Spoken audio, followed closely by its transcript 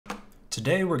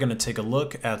Today we're going to take a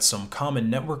look at some common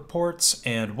network ports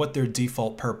and what their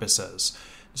default purpose is.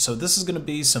 So this is going to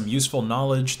be some useful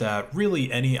knowledge that really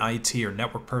any IT or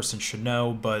network person should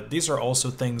know, but these are also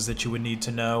things that you would need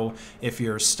to know if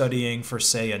you're studying for,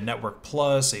 say, a Network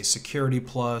Plus, a Security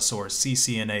Plus, or a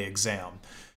CCNA exam.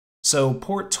 So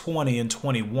port 20 and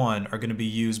 21 are going to be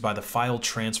used by the file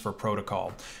transfer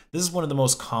protocol. This is one of the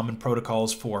most common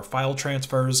protocols for file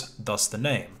transfers, thus the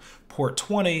name. Port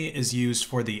 20 is used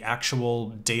for the actual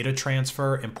data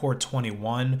transfer, and port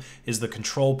 21 is the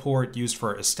control port used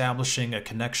for establishing a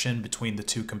connection between the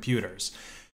two computers.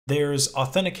 There's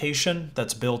authentication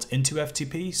that's built into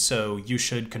FTP, so you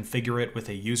should configure it with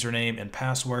a username and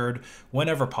password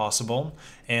whenever possible.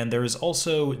 And there is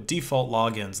also default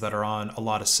logins that are on a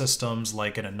lot of systems,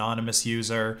 like an anonymous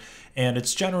user, and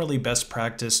it's generally best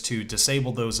practice to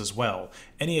disable those as well.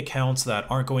 Any accounts that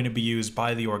aren't going to be used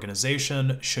by the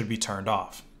organization should be turned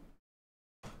off.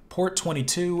 Port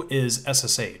 22 is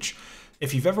SSH.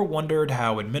 If you've ever wondered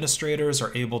how administrators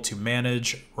are able to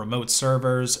manage remote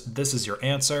servers, this is your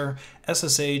answer.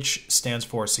 SSH stands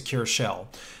for Secure Shell.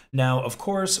 Now, of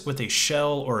course, with a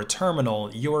shell or a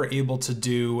terminal, you're able to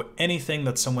do anything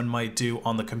that someone might do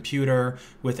on the computer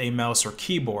with a mouse or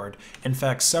keyboard. In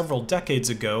fact, several decades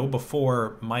ago,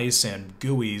 before mice and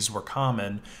GUIs were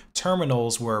common,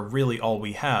 terminals were really all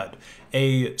we had.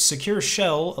 A secure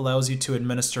shell allows you to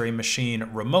administer a machine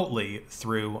remotely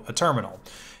through a terminal.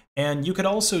 And you could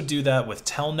also do that with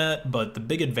Telnet, but the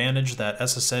big advantage that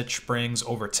SSH brings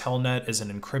over Telnet is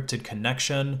an encrypted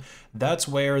connection. That's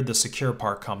where the secure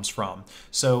part comes from.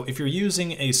 So if you're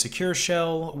using a secure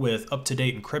shell with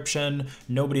up-to-date encryption,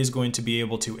 nobody's going to be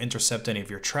able to intercept any of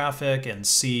your traffic and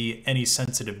see any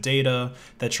sensitive data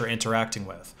that you're interacting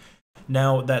with.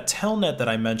 Now, that Telnet that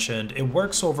I mentioned, it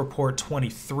works over port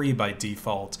 23 by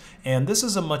default, and this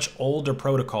is a much older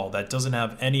protocol that doesn't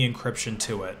have any encryption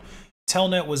to it.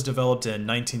 Telnet was developed in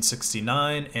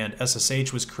 1969 and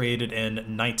SSH was created in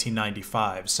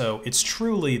 1995, so it's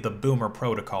truly the boomer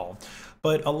protocol.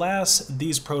 But alas,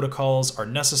 these protocols are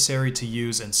necessary to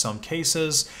use in some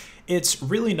cases. It's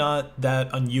really not that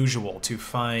unusual to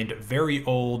find very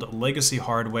old legacy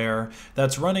hardware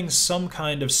that's running some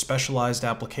kind of specialized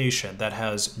application that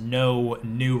has no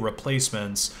new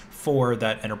replacements for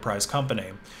that enterprise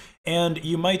company. And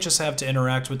you might just have to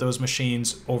interact with those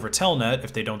machines over Telnet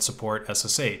if they don't support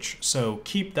SSH. So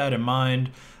keep that in mind.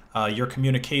 Your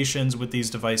communications with these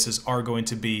devices are going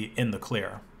to be in the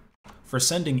clear. For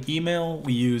sending email,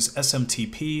 we use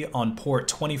SMTP on port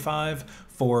 25.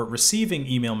 For receiving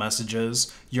email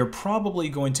messages, you're probably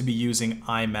going to be using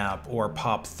IMAP or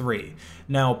POP3.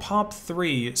 Now,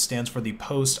 POP3 stands for the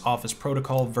Post Office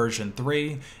Protocol version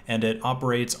 3, and it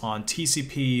operates on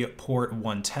TCP port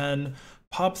 110.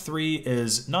 POP3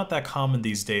 is not that common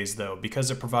these days though, because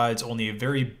it provides only a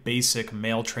very basic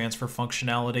mail transfer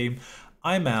functionality.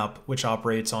 IMAP, which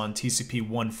operates on TCP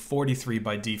 143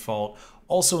 by default,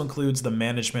 also includes the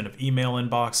management of email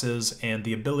inboxes and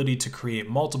the ability to create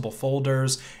multiple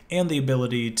folders and the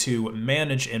ability to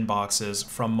manage inboxes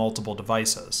from multiple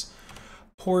devices.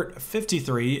 Port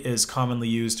 53 is commonly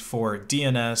used for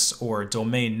DNS or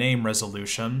domain name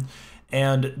resolution.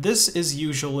 And this is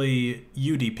usually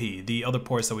UDP. The other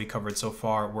ports that we covered so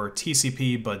far were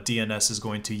TCP, but DNS is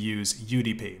going to use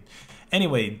UDP.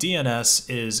 Anyway, DNS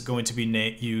is going to be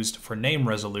used for name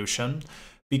resolution,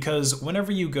 because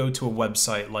whenever you go to a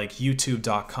website like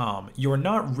youtube.com, you're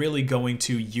not really going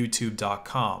to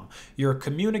youtube.com. You're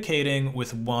communicating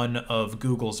with one of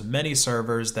Google's many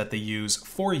servers that they use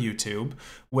for YouTube,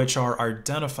 which are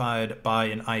identified by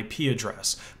an IP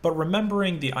address. But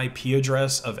remembering the IP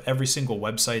address of every single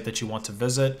website that you want to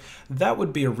visit, that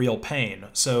would be a real pain.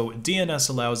 So DNS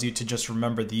allows you to just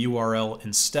remember the URL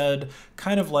instead,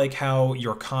 kind of like how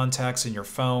your contacts in your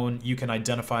phone, you can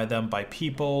identify them by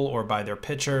people or by their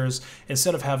pictures,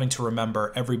 instead of having to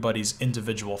remember everybody's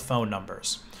individual phone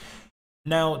numbers.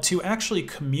 Now, to actually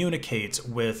communicate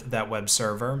with that web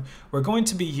server, we're going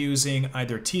to be using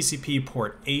either TCP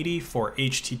port 80 for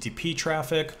HTTP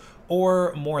traffic,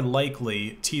 or more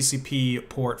likely TCP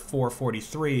port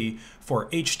 443 for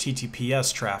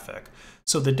HTTPS traffic.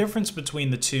 So the difference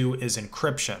between the two is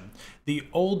encryption. The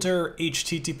older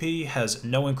HTTP has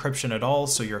no encryption at all,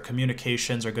 so your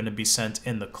communications are going to be sent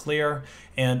in the clear.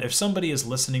 And if somebody is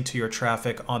listening to your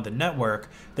traffic on the network,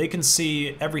 they can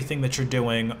see everything that you're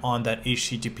doing on that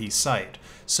HTTP site.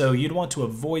 So you'd want to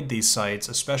avoid these sites,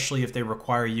 especially if they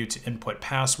require you to input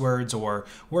passwords or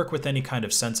work with any kind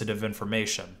of sensitive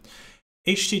information.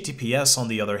 HTTPS, on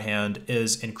the other hand,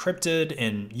 is encrypted,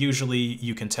 and usually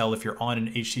you can tell if you're on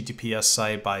an HTTPS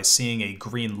site by seeing a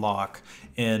green lock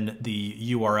in the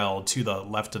URL to the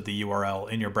left of the URL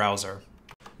in your browser.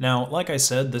 Now, like I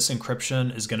said, this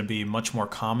encryption is going to be much more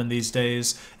common these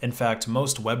days. In fact,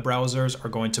 most web browsers are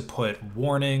going to put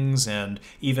warnings and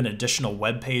even additional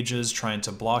web pages trying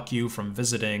to block you from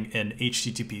visiting an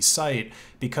HTTP site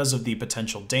because of the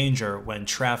potential danger when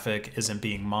traffic isn't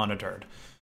being monitored.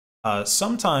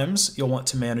 Sometimes you'll want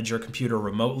to manage your computer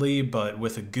remotely, but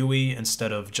with a GUI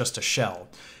instead of just a shell.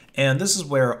 And this is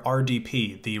where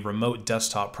RDP, the Remote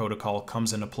Desktop Protocol,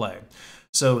 comes into play.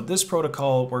 So this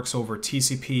protocol works over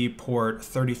TCP port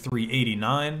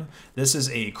 3389. This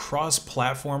is a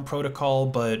cross-platform protocol,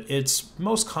 but it's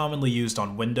most commonly used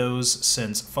on Windows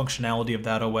since functionality of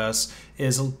that OS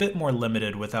is a bit more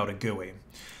limited without a GUI.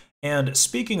 And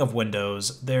speaking of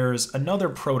Windows, there's another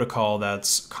protocol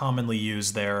that's commonly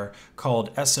used there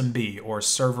called SMB, or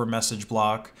Server Message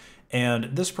Block. And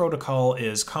this protocol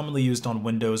is commonly used on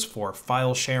Windows for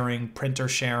file sharing, printer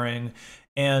sharing,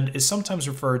 and is sometimes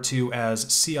referred to as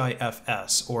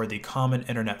CIFS, or the Common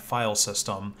Internet File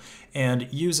System,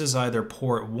 and uses either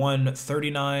port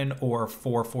 139 or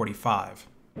 445.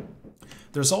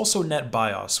 There's also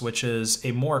NETBIOS, which is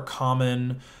a more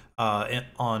common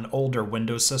on older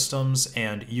Windows systems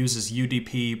and uses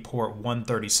UDP port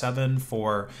 137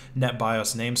 for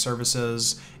NetBIOS name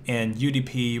services and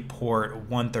UDP port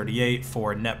 138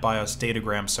 for NetBIOS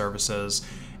datagram services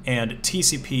and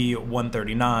TCP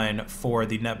 139 for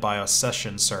the NetBIOS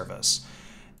session service.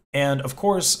 And of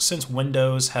course, since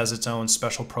Windows has its own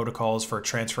special protocols for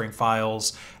transferring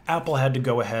files, Apple had to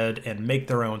go ahead and make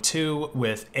their own too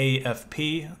with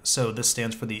AFP, so this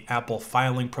stands for the Apple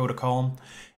Filing Protocol.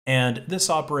 And this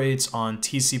operates on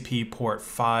TCP port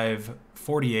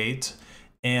 548,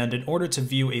 and in order to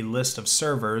view a list of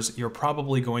servers, you're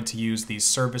probably going to use the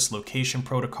Service Location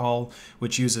Protocol,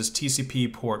 which uses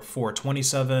TCP port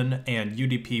 427 and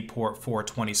UDP port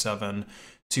 427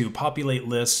 to populate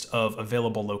lists of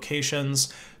available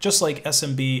locations. Just like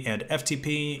SMB and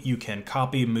FTP, you can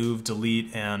copy, move,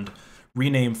 delete, and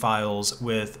rename files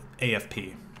with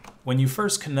AFP. When you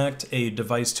first connect a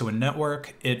device to a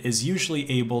network, it is usually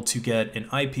able to get an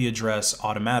IP address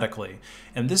automatically,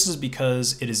 and this is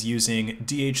because it is using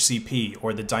DHCP,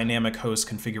 or the Dynamic Host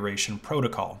Configuration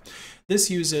Protocol. This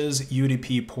uses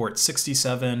UDP port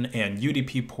 67 and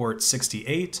UDP port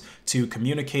 68 to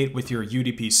communicate with your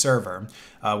UDP server,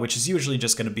 which is usually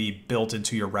just going to be built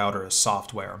into your router as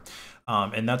software.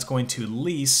 And that's going to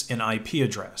lease an IP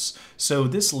address. So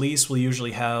this lease will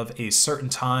usually have a certain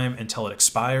time until it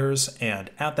expires, and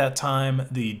at that time,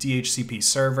 the DHCP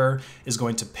server is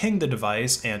going to ping the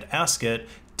device and ask it,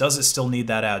 does it still need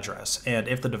that address? And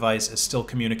if the device is still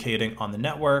communicating on the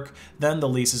network, then the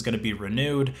lease is going to be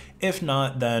renewed. If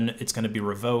not, then it's going to be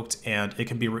revoked and it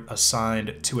can be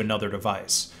assigned to another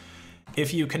device.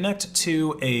 If you connect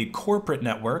to a corporate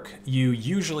network, you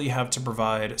usually have to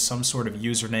provide some sort of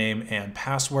username and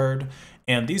password,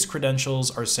 and these credentials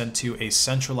are sent to a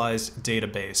centralized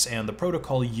database, and the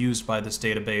protocol used by this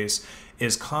database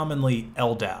is commonly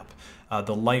LDAP,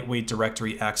 the Lightweight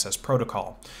Directory Access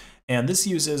Protocol. And this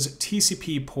uses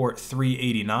TCP port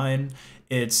 389.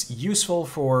 It's useful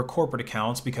for corporate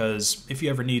accounts because if you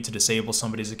ever need to disable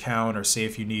somebody's account, or say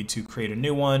if you need to create a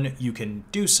new one, you can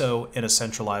do so in a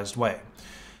centralized way.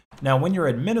 Now, when you're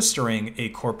administering a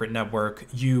corporate network,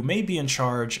 you may be in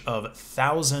charge of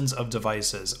thousands of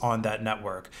devices on that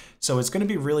network. So it's going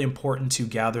to be really important to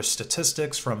gather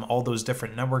statistics from all those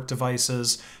different network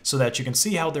devices so that you can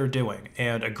see how they're doing.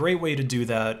 And a great way to do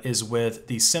that is with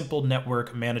the Simple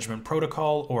Network Management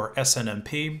Protocol, or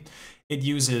SNMP. It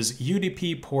uses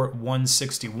UDP port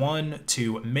 161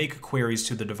 to make queries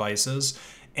to the devices,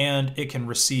 and it can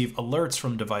receive alerts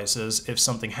from devices if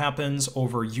something happens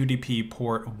over UDP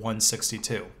port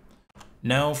 162.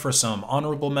 Now for some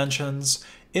honorable mentions.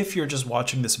 If you're just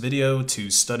watching this video to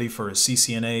study for a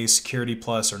CCNA, Security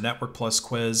Plus, or Network Plus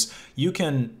quiz, you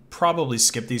can probably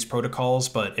skip these protocols,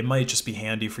 but it might just be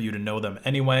handy for you to know them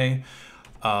anyway.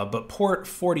 But port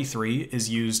 43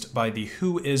 is used by the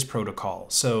Whois protocol.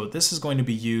 So this is going to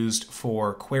be used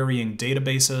for querying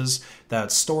databases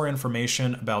that store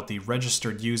information about the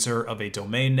registered user of a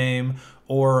domain name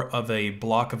or of a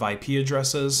block of IP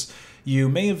addresses. You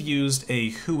may have used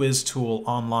a Whois tool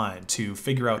online to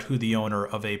figure out who the owner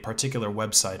of a particular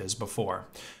website is before.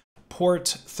 Port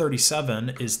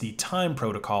 37 is the time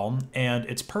protocol, and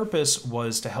its purpose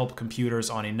was to help computers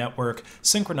on a network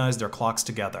synchronize their clocks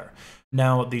together.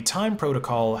 Now, the time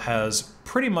protocol has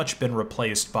pretty much been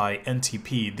replaced by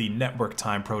NTP, the network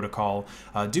time protocol,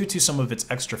 due to some of its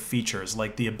extra features,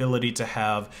 like the ability to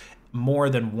have more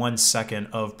than 1 second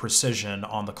of precision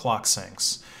on the clock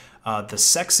syncs. The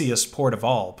sexiest port of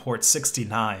all, port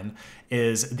 69,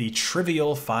 is the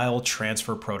Trivial File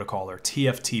Transfer Protocol, or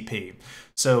TFTP.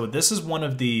 So this is one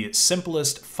of the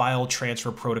simplest file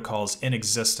transfer protocols in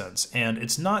existence, and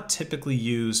it's not typically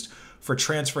used for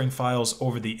transferring files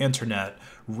over the internet.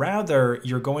 Rather,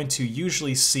 you're going to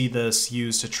usually see this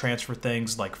used to transfer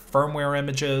things like firmware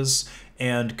images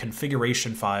and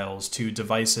configuration files to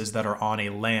devices that are on a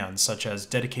LAN, such as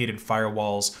dedicated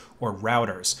firewalls or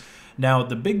routers. Now,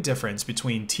 the big difference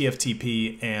between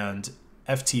TFTP and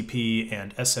FTP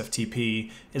and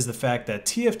SFTP is the fact that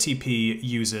TFTP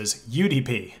uses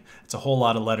UDP. It's a whole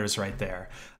lot of letters right there.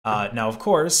 Now, of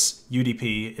course,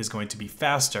 UDP is going to be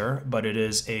faster, but it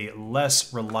is a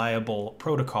less reliable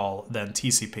protocol than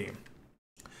TCP.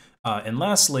 And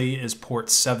lastly is port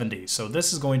 70. So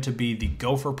this is going to be the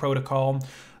Gopher protocol.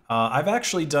 I've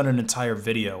actually done an entire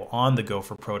video on the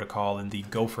Gopher protocol and the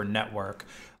Gopher network.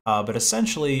 But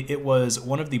essentially, it was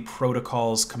one of the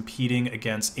protocols competing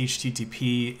against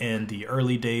HTTP in the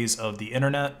early days of the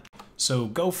internet. So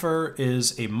Gopher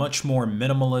is a much more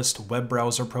minimalist web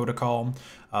browser protocol.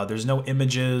 There's no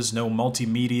images, no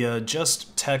multimedia,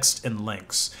 just text and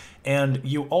links. And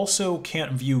you also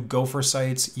can't view Gopher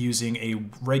sites using a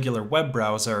regular web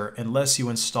browser unless you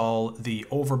install the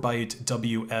Overbyte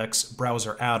WX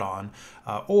browser add-on,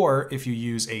 or if you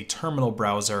use a terminal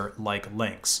browser like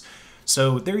Lynx.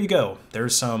 So there you go.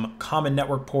 There's some common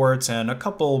network ports and a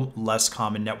couple less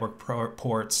common network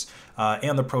ports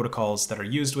and the protocols that are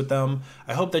used with them.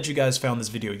 I hope that you guys found this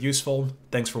video useful.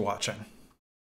 Thanks for watching.